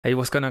Hey,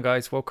 what's going on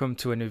guys? Welcome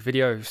to a new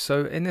video.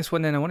 So in this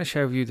one then I want to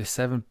share with you the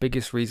 7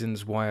 biggest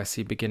reasons why I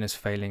see beginners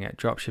failing at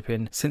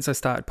dropshipping. Since I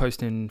started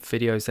posting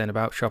videos then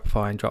about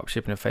Shopify and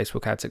dropshipping and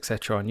Facebook ads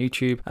etc. on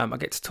YouTube, I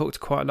get to talk to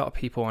quite a lot of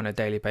people on a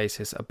daily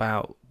basis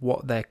about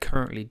what they're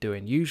currently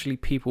doing. Usually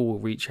people will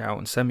reach out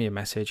and send me a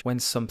message when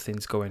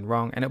something's going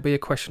wrong, and it'll be a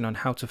question on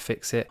how to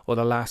fix it, or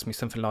they'll ask me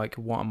something like,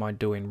 what am I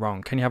doing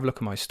wrong? Can you have a look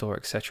at my store,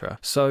 etc.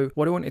 So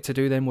what I wanted to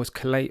do then was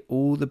collate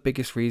all the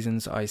biggest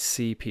reasons I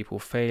see people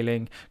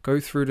failing, go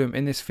through them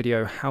in this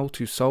video, how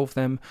to solve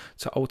them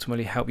to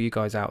ultimately help you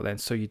guys out then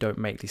so you don't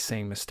make the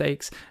same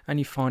mistakes and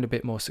you find a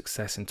bit more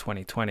success in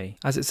 2020.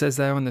 As it says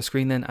there on the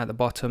screen then at the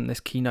bottom, this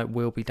keynote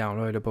will be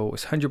downloadable.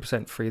 It's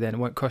 100% free then, it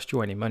won't cost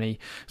you any money.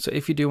 So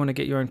if you do want to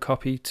get your own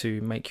copy to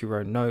make your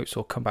own notes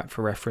or come back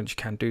for reference, you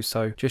can do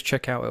so. Just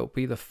check out, it'll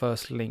be the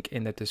first link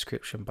in the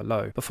description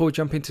below. Before we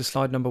jump into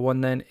slide number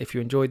 1 then, if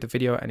you enjoyed the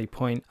video at any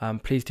point,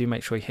 please do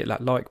make sure you hit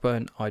that like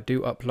button. I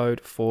do upload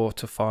 4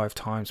 to 5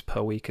 times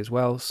per week as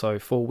well, so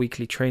for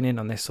weekly training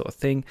on this sort of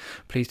thing,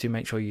 please do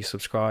make sure you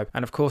subscribe.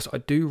 And of course I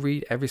do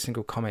read every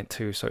single comment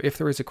too, so if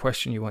there is a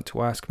question you want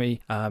to ask me,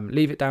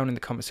 leave it down in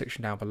the comment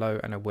section down below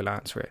and I will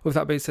answer it. With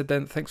that being said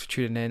then, thanks for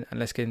tuning in and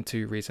let's get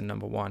into reason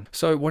number 1.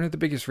 So one of the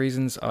biggest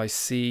reasons I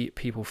see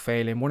people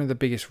failing, one of the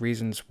biggest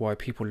reasons why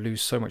people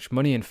lose so much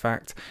money in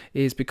fact,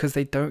 is because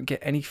they don't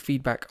get any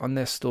feedback on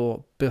their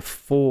store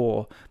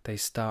before they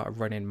start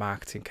running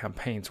marketing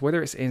campaigns.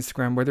 Whether it's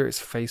Instagram, whether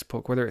it's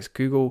Facebook, whether it's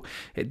Google,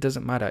 it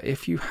doesn't matter.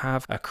 If you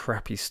have a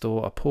crappy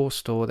store, a poor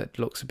store that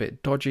looks a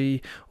bit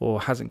dodgy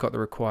or hasn't got the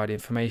required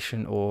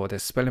information, or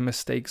there's spelling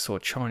mistakes or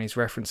Chinese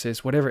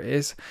references, whatever it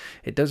is,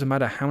 it doesn't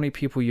matter how many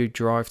people you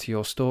drive to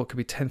your store. It could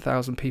be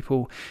 10,000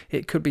 people,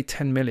 it could be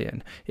 10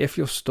 million. If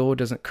your store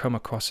doesn't come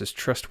across as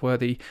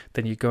trustworthy,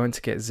 then you're going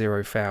to get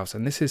 0 fails.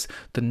 And this is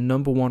the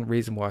number 1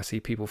 reason why I see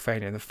people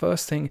failing. The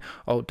first thing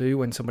I'll do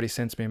when somebody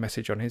sends me a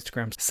message on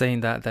Instagram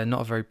saying that they're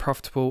not very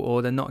profitable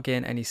or they're not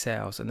getting any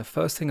sales, and the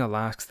first thing I'll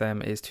ask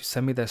them is to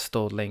send me their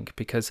store link,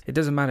 because it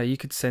doesn't matter. You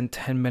could send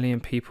 10 million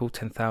people,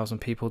 10,000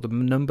 people, the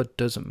number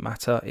doesn't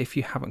matter. If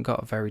you haven't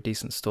got a very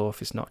decent store,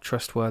 if it's not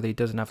trustworthy,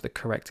 doesn't have the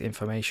correct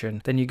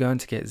information, then you're going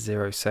to get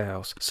 0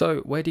 sales. So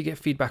where do you get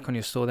feedback on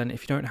your store then?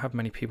 If you don't have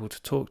many people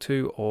to talk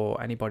to or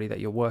anybody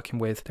that you're working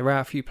with, there are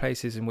a few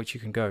places in which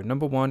you can go.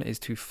 Number 1 is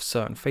to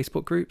certain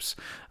Facebook groups.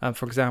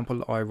 For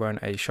example, I run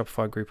a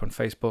Shopify group on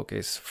Facebook.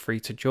 It's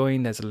free to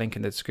join. There's a link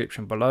in the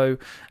description below,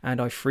 and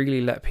I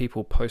freely let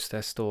people post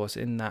their stores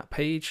in that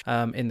page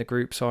in the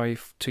group, so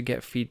to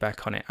get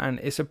feedback on it. And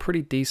it's a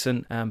pretty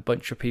decent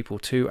bunch of people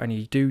too, and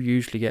you do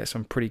usually get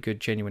some pretty good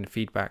genuine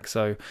feedback.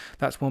 So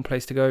that's one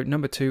place to go.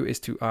 Number 2 is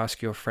to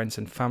ask your friends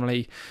and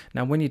family.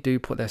 Now when you do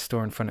put their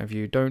store in front of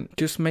you, don't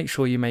just make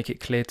sure you make it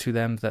clear to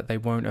them that they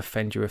won't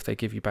offend you if they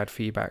give you bad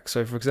feedback.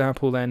 So for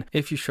example then,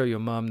 if you show your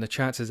mum, the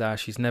chances are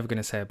she's never going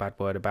to say a bad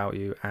word about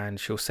you, and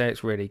she'll say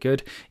it's really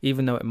good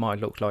even though it might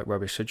look like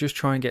rubbish. So just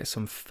try and get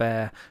some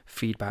fair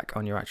feedback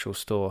on your actual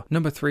store.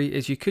 Number 3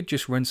 is you could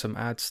just run some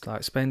ads,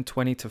 like spend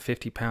 20 to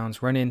 50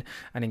 pounds running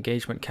an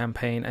engagement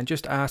campaign and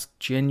just ask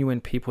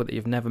genuine people that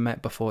you've never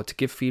met before to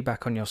give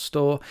feedback on your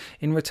store,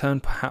 in return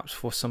perhaps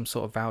for some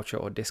sort of voucher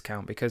or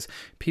discount, because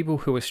people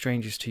who are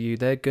strangers to you,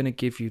 they're going to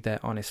give you their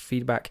honest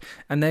feedback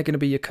and they're going to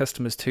be your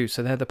customers too,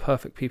 so they're the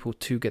perfect people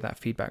to get that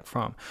feedback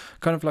from.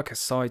 Kind of like a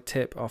side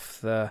tip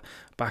off the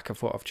back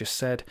of what I've just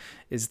said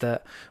is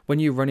that when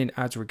you're running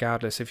ads,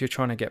 regardless if you're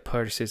trying to get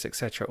purchases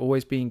etc.,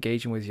 always be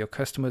engaging with your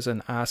customers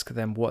and ask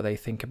them what they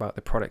think about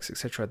the products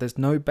etc. There's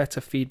no better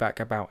feedback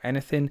about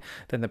anything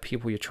than the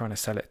people you're trying to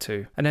sell it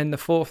to. And then the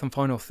 4th and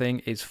final thing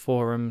is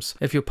forums.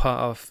 If you're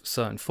part of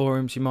certain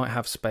forums, you might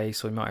have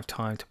space or you might have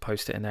time to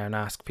post it in there and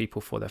ask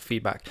people for their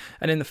feedback.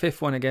 And then the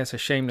 5th one, I guess a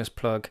shameless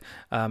plug,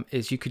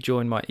 is you could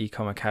join my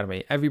ecom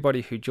academy.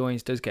 Everybody who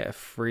joins does get a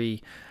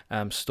free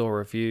store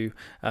review,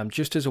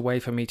 just as a way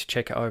for me to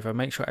check it over,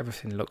 make sure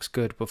everything looks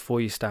good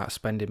before you start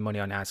spending money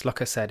on ads.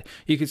 Like I said,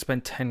 you could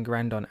spend 10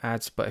 grand on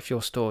ads, but if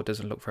your store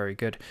doesn't look very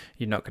good,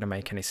 you're not going to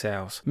make any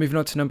sales. Moving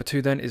on to number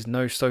 2 then is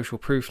no social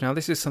proof. Now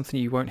this is something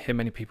you won't hear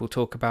many people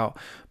talk about,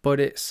 but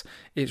it's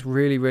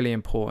really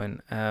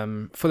important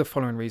for the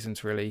following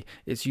reasons really.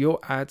 It's your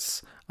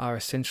ads are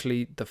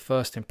essentially the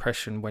first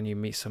impression when you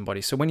meet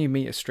somebody. So when you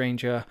meet a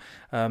stranger,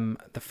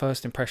 the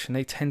first impression,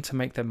 they tend to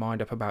make their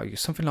mind up about you,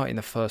 something like in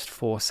the first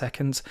 4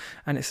 seconds.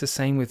 And it's the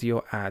same with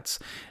your ads.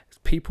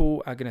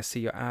 People are going to see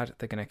your ad,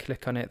 they're going to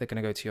click on it, they're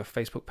going to go to your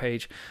Facebook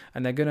page,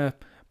 and they're going to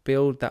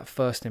build that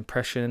first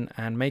impression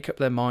and make up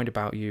their mind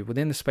about you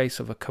within the space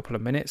of a couple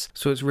of minutes.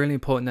 So it's really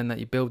important then that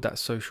you build that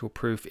social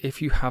proof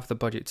if you have the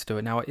budget to do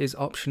it. Now it is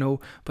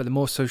optional, but the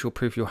more social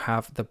proof you'll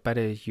have, the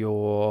better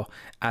your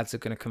ads are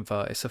going to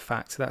convert. It's a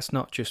fact. That's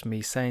not just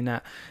me saying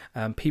that.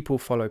 People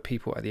follow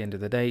people at the end of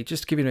the day.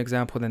 Just to give you an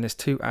example, then there's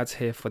 2 ads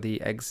here for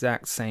the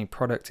exact same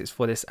product. It's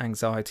for this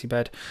anxiety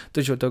bed.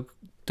 Does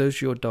does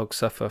your dog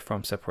suffer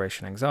from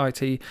separation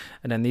anxiety?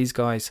 And then these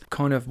guys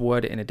kind of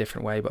word it in a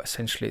different way, but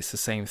essentially it's the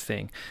same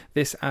thing.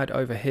 This ad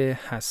over here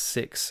has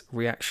 6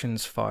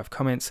 reactions, 5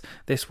 comments.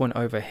 This one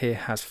over here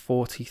has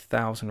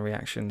 40,000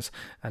 reactions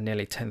and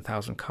nearly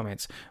 10,000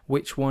 comments.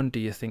 Which one do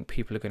you think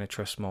people are going to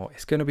trust more?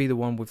 It's going to be the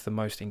one with the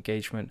most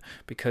engagement,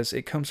 because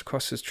it comes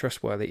across as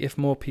trustworthy. If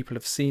more people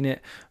have seen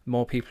it,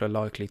 more people are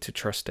likely to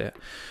trust it.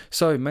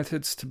 So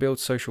methods to build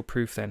social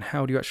proof then.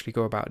 How do you actually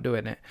go about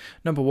doing it?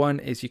 Number one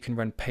is you can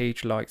run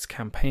page likes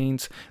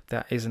campaigns.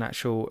 That is an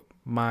actual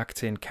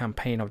marketing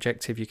campaign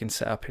objective you can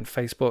set up in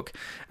Facebook,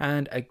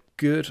 and a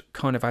good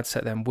kind of ad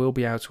set then will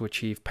be able to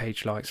achieve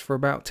page likes for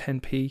about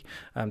 10p,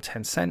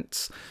 10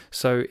 cents.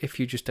 So if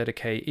you just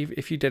dedicate,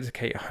 if you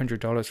dedicate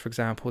 $100, for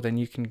example, then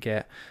you can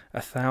get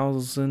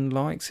 1,000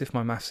 likes if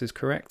my maths is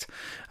correct.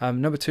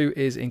 Number two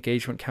is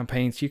engagement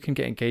campaigns. You can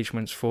get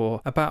engagements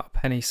for about a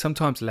penny,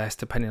 sometimes less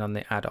depending on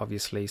the ad,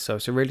 obviously. So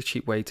it's a really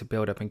cheap way to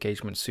build up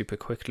engagement super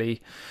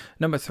quickly.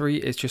 Number three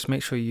is just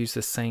make sure you use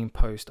the same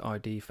post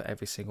ID for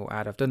every single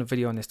ad. I've done a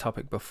video on this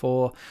topic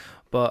before,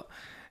 but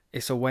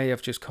it's a way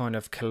of just kind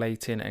of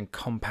collating and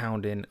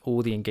compounding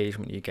all the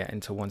engagement you get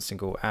into one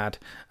single ad.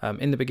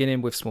 In the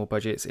beginning with small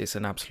budgets, it's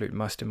an absolute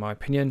must in my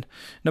opinion.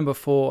 Number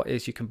four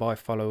is you can buy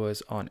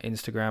followers on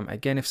Instagram.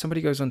 Again, if somebody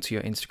goes onto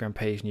your Instagram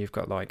page and you've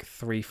got like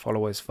 3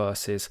 followers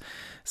versus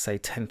say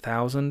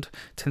 10,000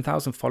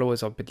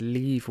 followers, I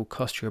believe will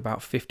cost you about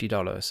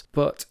 $50.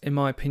 But in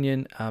my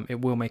opinion, it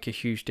will make a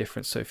huge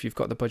difference. So if you've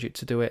got the budget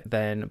to do it,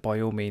 then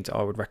by all means,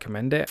 I would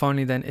recommend it.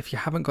 Finally, then, if you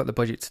haven't got the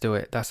budget to do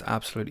it, that's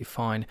absolutely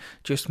fine.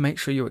 Just make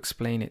sure you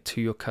explain it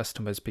to your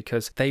customers,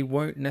 because they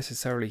won't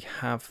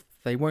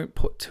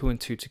put 2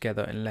 and 2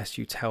 together unless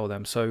you tell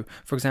them. So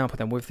for example,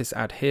 then with this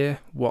ad here,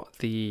 what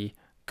the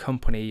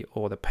company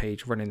or the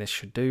page running this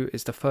should do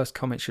is the first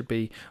comment should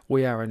be,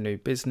 "We are a new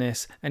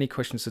business. Any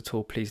questions at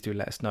all, please do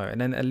let us know."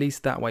 And then at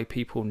least that way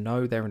people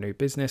know they're a new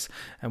business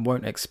and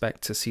won't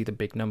expect to see the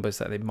big numbers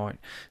that they might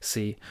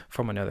see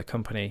from another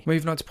company.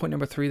 Moving on to point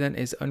number 3 then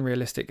is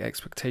unrealistic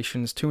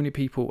expectations. Too many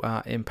people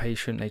are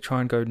impatient. They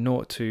try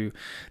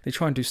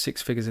and do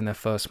 6 figures in their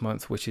first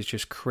month, which is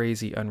just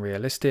crazy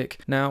unrealistic.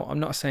 Now, I'm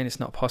not saying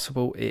it's not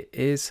possible, it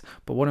is,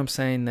 but what I'm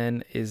saying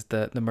then is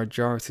that the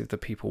majority of the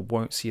people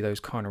won't see those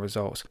kind of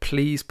results.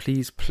 Please,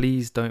 please,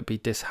 please don't be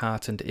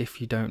disheartened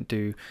if you don't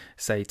do,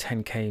 say,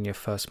 10k in your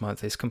first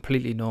month. It's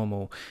completely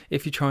normal.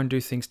 If you try and do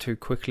things too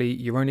quickly,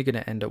 you're only going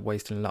to end up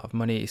wasting a lot of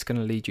money. It's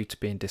going to lead you to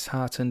being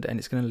disheartened, and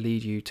it's going to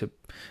lead you to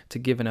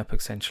giving up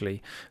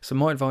essentially. So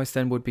my advice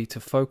then would be to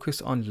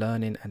focus on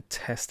learning and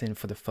testing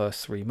for the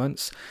first 3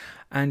 months.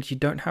 And you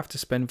don't have to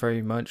spend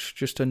very much,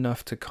 just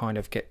enough to kind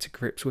of get to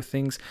grips with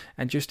things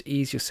and just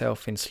ease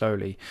yourself in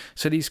slowly.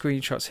 So these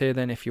screenshots here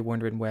then, if you're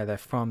wondering where they're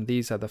from,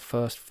 these are the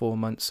first 4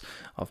 months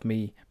of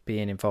me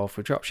being involved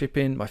with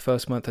dropshipping. My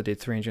first month I did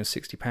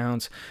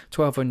 £360,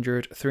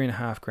 1,200,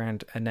 3.5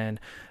 grand, and then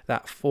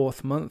that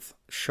 4th month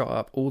shot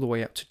up all the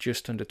way up to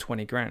just under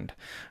 20 grand.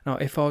 Now,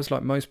 if I was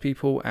like most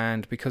people,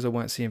 and because I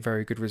weren't seeing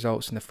very good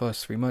results in the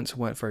first 3 months, I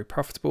weren't very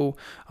profitable,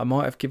 I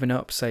might have given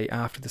up, say,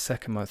 after the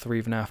 2nd month or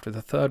even after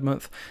the 3rd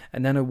month,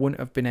 and then I wouldn't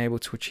have been able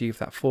to achieve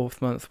that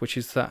 4th month, which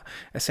is that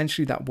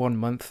essentially that 1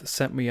 month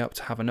set me up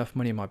to have enough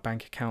money in my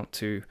bank account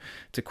to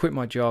quit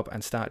my job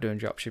and start doing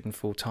dropshipping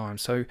full time.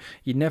 So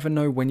you never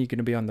know when you're going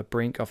to be on the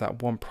brink of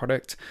that one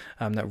product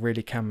that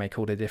really can make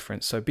all the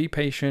difference. So be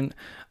patient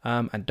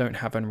and don't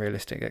have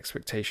unrealistic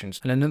expectations.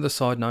 And another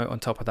side note on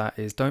top of that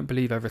is don't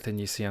believe everything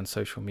you see on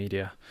social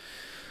media.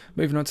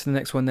 Moving on to the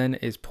next one then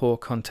is poor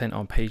content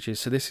on pages.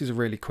 So this is a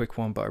really quick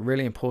one, but a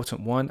really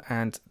important one,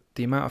 and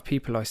the amount of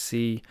people I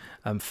see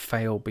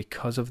fail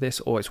because of this,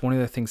 or it's one of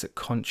the things that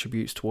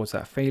contributes towards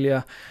that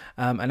failure.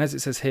 And as it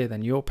says here,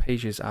 then your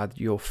pages are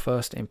your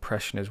first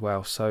impression as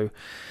well. So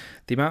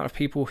the amount of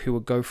people who will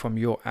go from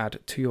your ad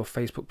to your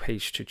Facebook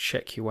page to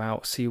check you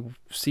out, see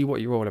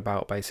what you're all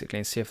about basically,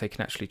 and see if they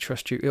can actually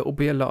trust you, it will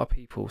be a lot of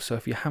people. So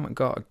if you haven't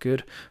got a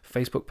good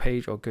Facebook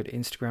page or good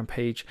Instagram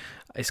page,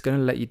 it's going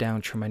to let you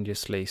down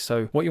tremendously.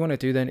 So what you want to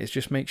do then is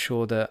just make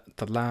sure that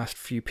the last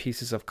few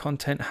pieces of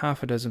content,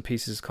 half a dozen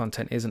pieces of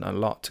content isn't a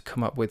lot to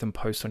come up with and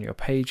post on your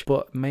page,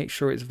 but make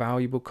sure it's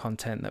valuable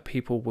content that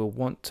people will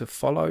want to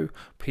follow,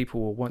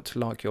 people will want to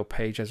like your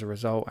page as a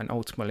result, and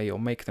ultimately it'll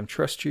make them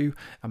trust you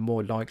and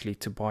more likely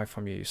to buy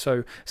from you.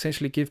 So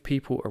essentially give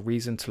people a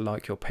reason to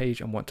like your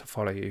page and want to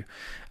follow you.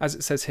 As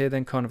it says here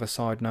then, kind of a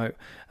side note,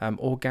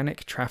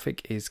 organic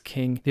traffic is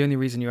king. The only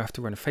reason you have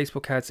to run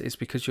Facebook ads is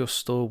because your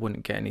store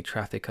wouldn't get any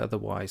traffic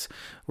otherwise.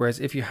 Whereas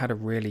if you had a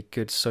really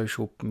good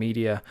social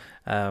media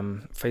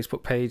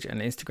Facebook page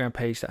and Instagram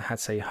page that had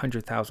say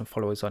 100,000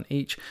 followers on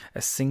each,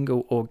 a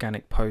single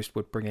organic post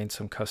would bring in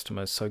some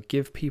customers. So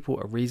give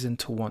people a reason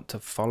to want to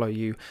follow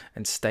you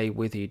and stay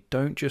with you.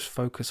 Don't just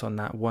focus on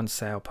that one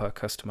sale per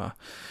customer.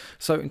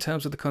 So in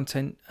terms of the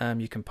content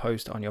you can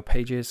post on your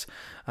pages,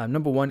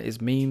 number one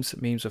is memes.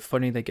 Memes are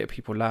funny. They get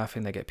people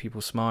laughing, they get people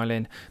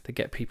smiling, they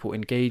get people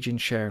engaging,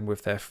 sharing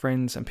with their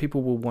friends, and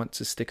people will want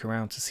to stick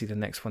around to see the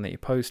next one that that you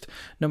post.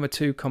 Number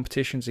 2,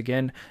 competitions.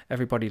 Again,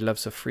 everybody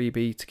loves a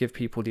freebie to give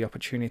people the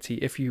opportunity.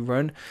 If you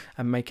run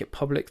and make it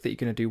public that you're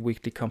going to do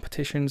weekly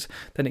competitions,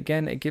 then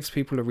again, it gives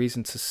people a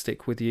reason to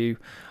stick with you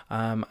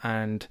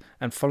and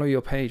follow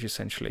your page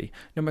essentially.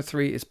 Number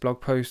 3 is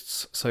blog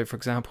posts. So for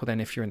example, then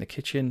if you're in the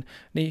kitchen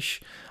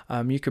niche,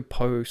 you could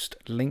post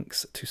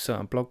links to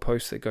certain blog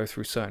posts that go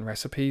through certain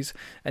recipes,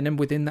 and then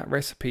within that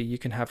recipe you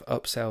can have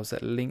upsells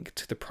that link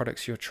to the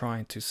products you're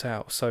trying to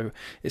sell. So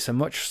it's a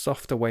much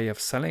softer way of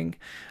selling,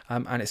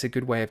 and it's a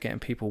good way of getting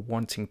people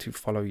wanting to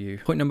follow you.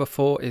 Point number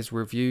 4 is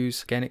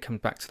reviews. Again, it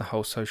comes back to the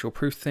whole social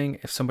proof thing.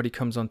 If somebody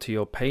comes onto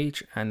your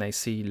page and they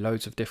see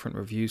loads of different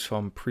reviews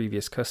from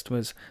previous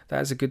customers,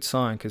 that is a good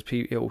sign, because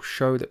it will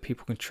show that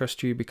people can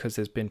trust you because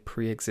there's been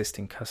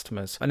pre-existing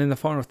customers. And then the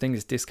final thing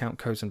is discount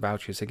codes and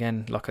vouchers.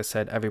 Again, like I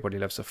said, everybody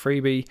loves a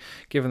freebie.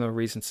 Give them a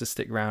reason to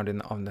stick around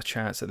on the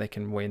chance that they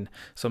can win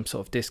some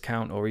sort of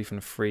discount or even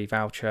free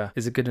voucher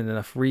is a good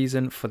enough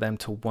reason for them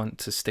to want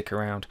to stick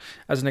around.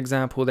 As an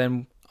example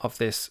then of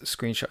this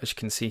screenshot, as you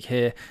can see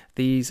here,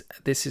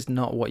 this is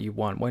not what you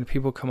want. When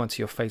people come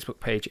onto your Facebook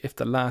page, if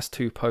the last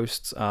 2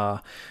 posts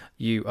are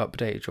you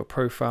updated your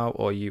profile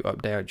or you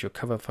updated your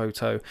cover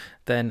photo,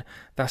 then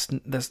that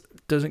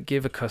doesn't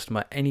give a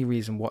customer any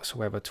reason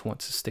whatsoever to want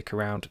to stick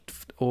around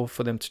or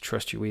for them to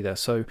trust you either.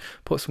 So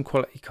put some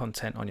quality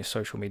content on your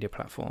social media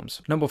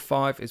platforms. Number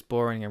 5 is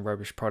boring and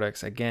rubbish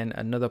products. Again,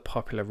 another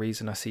popular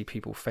reason I see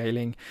people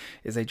failing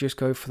is they just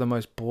go for the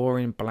most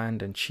boring,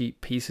 bland and cheap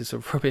pieces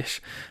of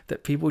rubbish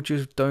that people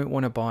just don't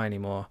want to buy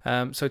anymore.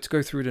 So to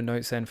go through the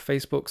notes then,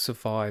 Facebook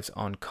survives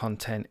on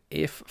content.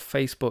 If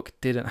Facebook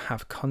didn't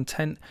have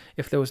content,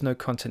 if there was no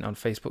content on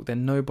Facebook,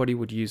 then nobody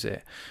would use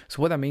it.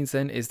 So what that means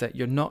then is that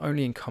you're not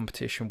only in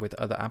competition with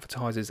other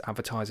advertisers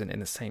advertising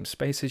in the same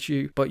space as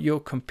you, but you're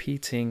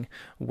competing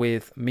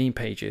with meme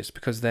pages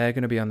because they're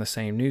going to be on the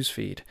same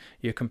newsfeed.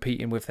 You're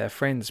competing with their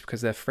friends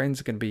because their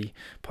friends are going to be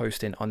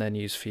posting on their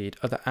newsfeed.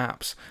 Other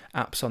apps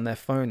on their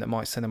phone that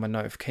might send them a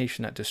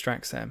notification that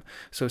distracts them.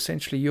 So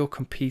essentially you're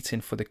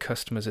competing for the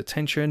customer's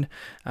attention,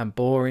 and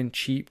boring,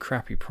 cheap,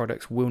 crappy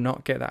products will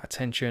not get that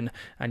attention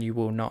and you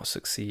will not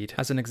succeed.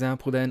 As an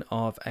example then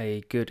of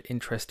a good,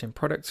 interesting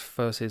product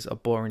versus a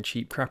boring,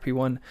 cheap, crappy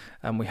one,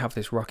 we have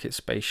this rocket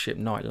spaceship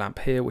night lamp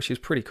here, which is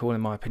pretty cool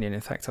in my opinion. In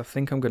fact, I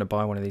think I'm going to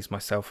buy one of these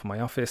myself for my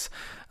office.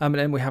 And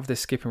then we have this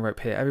skipping rope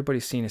here.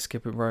 Everybody's seen a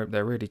skipping rope.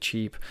 They're really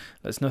cheap.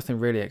 There's nothing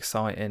really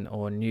exciting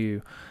or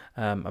new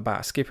about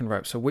a skipping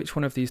rope. So which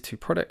one of these 2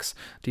 products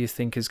do you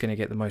think is going to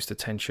get the most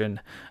attention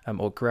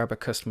or grab a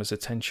customer's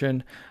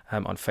attention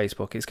on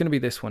Facebook? It's going to be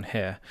this one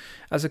here.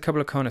 As a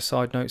couple of kind of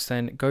side notes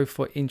then, go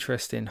for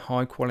interesting,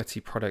 high quality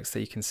products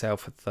that you can sell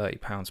for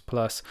 £30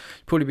 plus,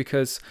 probably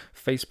because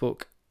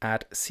Facebook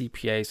ad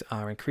CPAs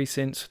are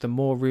increasing. So the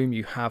more room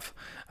you have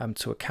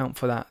to account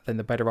for that, then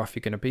the better off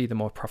you're going to be, the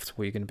more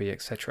profitable you're going to be,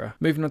 etc.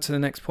 Moving on to the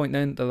next point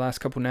then, the last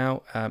couple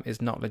now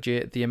is not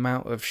legit. The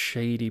amount of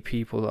shady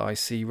people that I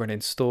see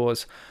running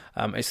stores,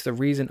 it's the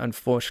reason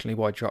unfortunately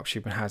why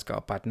dropshipping has got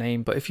a bad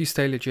name. But if you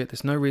stay legit,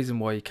 there's no reason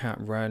why you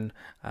can't run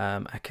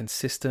a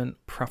consistent,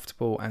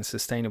 profitable and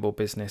sustainable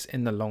business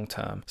in the long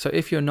term. So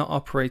if you're not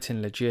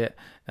operating legit,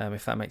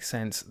 if that makes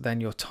sense,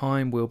 then your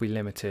time will be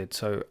limited.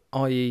 So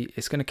i.e.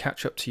 it's going to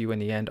catch up to you in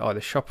the end. Either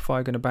Shopify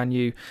are going to ban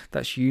you,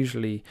 that's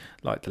usually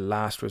like the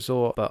last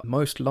resort, but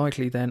most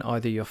likely then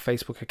either your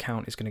Facebook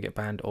account is going to get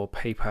banned or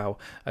PayPal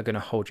are going to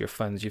hold your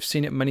funds. You've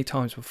seen it many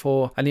times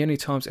before, and the only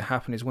times it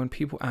happens is when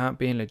people aren't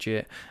being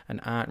legit and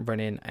aren't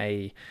running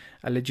a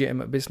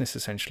legitimate business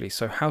essentially.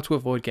 So how to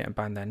avoid getting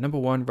banned then? Number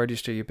 1,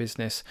 register your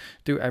business,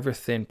 do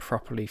everything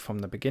properly from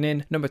the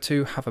beginning. Number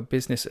 2, have a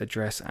business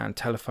address and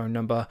telephone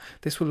number.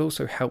 This will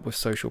also help with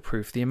social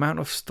proof. The amount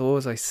of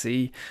stores I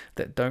see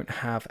that don't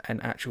have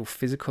an actual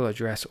physical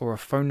address or a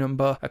phone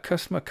number, a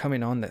customer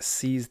coming on that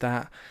sees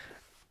that,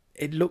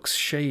 it looks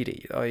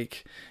shady.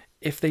 Like,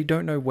 if they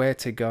don't know where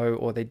to go,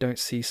 or they don't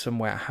see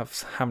somewhere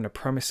having a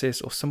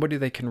premises or somebody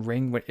they can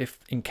ring if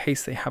in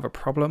case they have a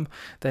problem,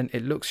 then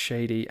it looks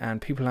shady and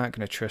people aren't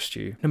going to trust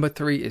you. Number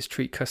 3 is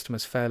treat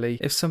customers fairly.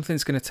 If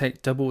something's going to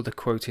take double the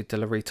quoted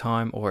delivery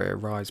time or it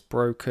arrives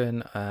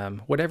broken,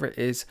 whatever it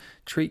is,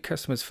 treat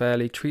customers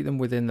fairly, treat them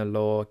within the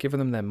law, give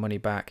them their money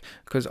back,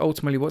 because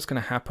ultimately what's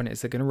going to happen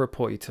is they're going to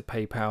report you to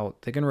PayPal,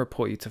 they're going to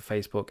report you to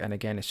Facebook, and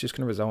again, it's just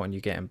going to result in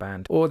you getting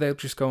banned. Or they'll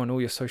just go on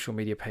all your social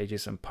media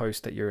pages and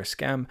post that you're a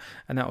scam,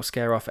 and that will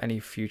scare off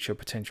any future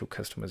potential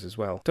customers as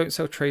well. Don't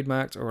sell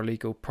trademarked or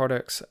illegal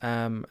products.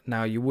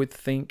 Now you would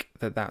think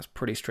that that's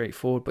pretty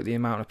straightforward, but the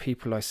amount of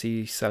people I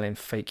see selling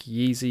fake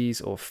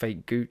Yeezys or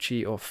fake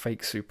Gucci or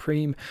fake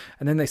Supreme,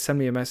 and then they send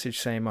me a message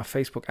saying my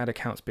Facebook ad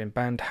account's been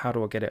banned, how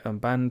do I get it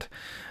unbanned?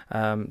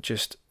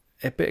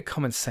 a bit of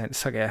common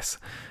sense, I guess.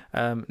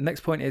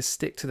 Next point is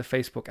stick to the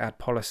Facebook ad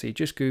policy.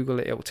 Just Google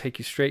it, it will take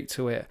you straight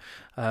to it.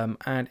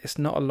 And it's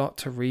not a lot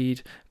to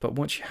read, but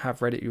once you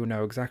have read it, you'll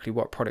know exactly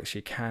what products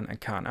you can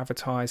and can't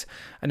advertise.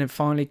 And then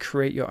finally,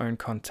 create your own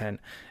content.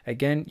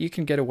 Again, you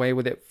can get away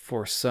with it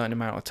for a certain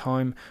amount of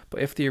time,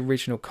 but if the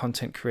original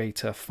content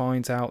creator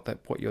finds out that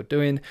what you're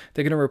doing,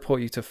 they're going to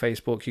report you to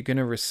Facebook. You're going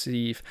to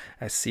receive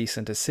a cease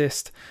and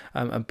desist,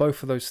 and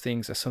both of those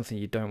things are something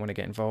you don't want to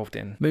get involved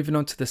in. Moving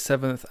on to the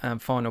seventh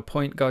and final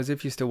point, guys,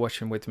 if you're still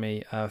watching with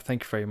me,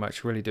 thank you very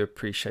much. Really do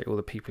appreciate all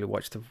the people who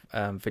watch the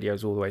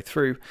videos all the way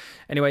through.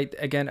 Anyway,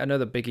 again,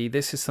 another biggie.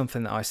 This is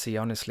something that I see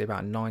honestly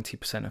about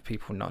 90% of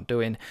people not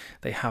doing.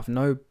 They have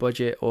no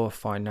budget or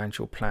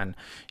financial plan.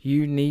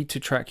 You need to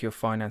track your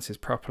finances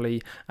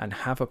properly and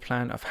have a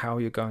plan of how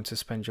you're going to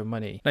spend your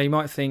money. Now, you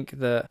might think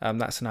that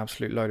that's an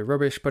absolute load of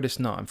rubbish, but it's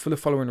not, and for the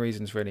following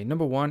reasons really.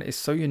 Number one is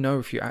so you know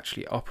if you're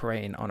actually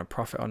operating on a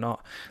profit or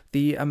not.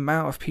 The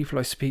amount of people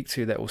I speak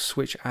to that will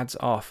switch ads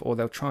off, or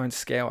they'll try and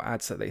scale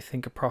ads that they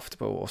think are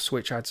profitable, or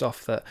switch ads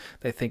off that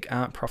they think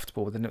aren't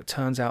profitable, then it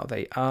turns out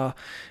they are.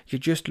 You're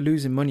just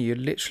losing money. You're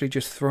literally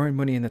just throwing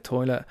money in the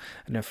toilet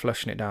and then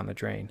flushing it down the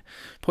drain.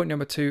 Point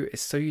number two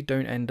is so you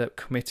don't end up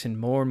committing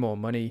more and more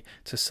money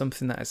to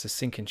something that is a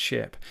sinking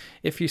ship.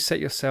 If you set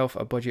yourself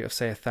a budget of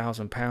say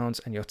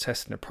 £1,000 and you're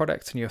testing a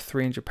product and you're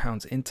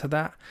 £300 into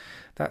that,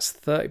 that's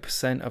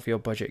 30% of your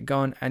budget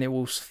gone, and it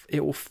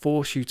will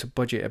force you to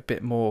budget a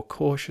bit more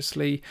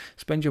cautiously,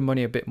 spend your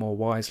money a bit more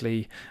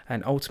wisely,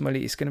 and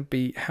ultimately it's going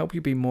to help you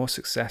be more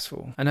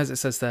successful. And as it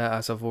says there,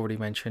 as I've already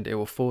mentioned, it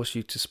will force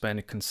you to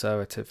spend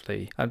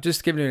conservatively. Just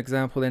to give you an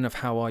example then of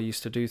how I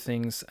used to do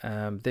things,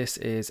 this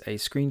is a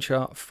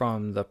screenshot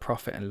from the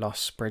profit and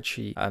loss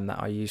spreadsheet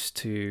that I used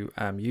to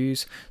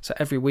use. So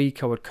every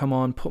week I would come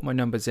on, put my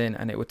numbers in,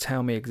 and it would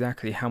tell me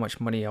exactly how much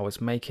money I was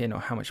making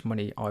or how much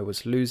money I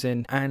was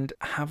losing. And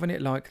having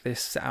it like this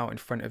set out in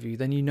front of you,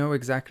 then you know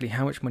exactly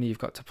how much money you've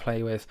got to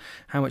play with,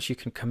 how much you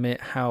can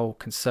commit, how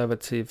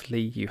conservatively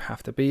you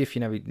have to be if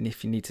you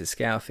need to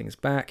scale things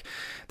back.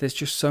 There's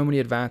just so many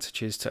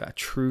advantages to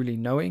truly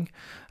knowing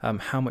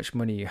how much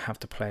money you have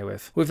to play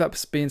with. With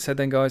that being said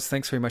then, guys,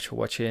 thanks very much for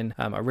watching.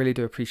 I really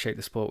do appreciate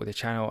the support with the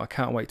channel. I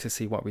can't wait to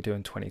see what we do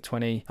in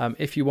 2020.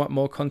 If you want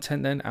more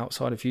content then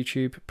outside of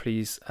YouTube,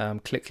 please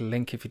click the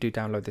link if you do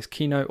download this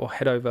keynote, or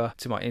head over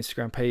to my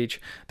Instagram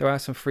page. There are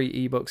some free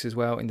ebooks as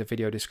well in the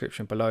video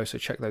description below, so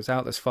check those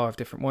out. There's 5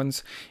 different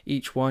ones,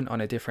 each one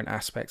on a different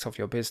aspect of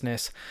your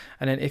business.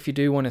 And then if you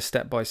do want a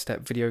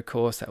step-by-step video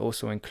course that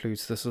also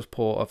includes the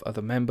support of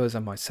other members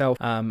and myself,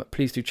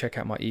 please do check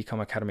out my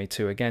Ecom Academy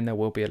too. Again, there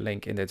will be a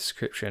link in the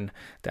description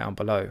down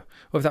below.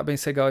 With that being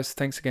said, guys,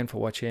 thanks again for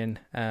watching.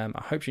 I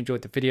hope you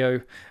enjoyed the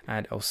video,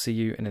 and I'll see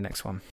you in the next one.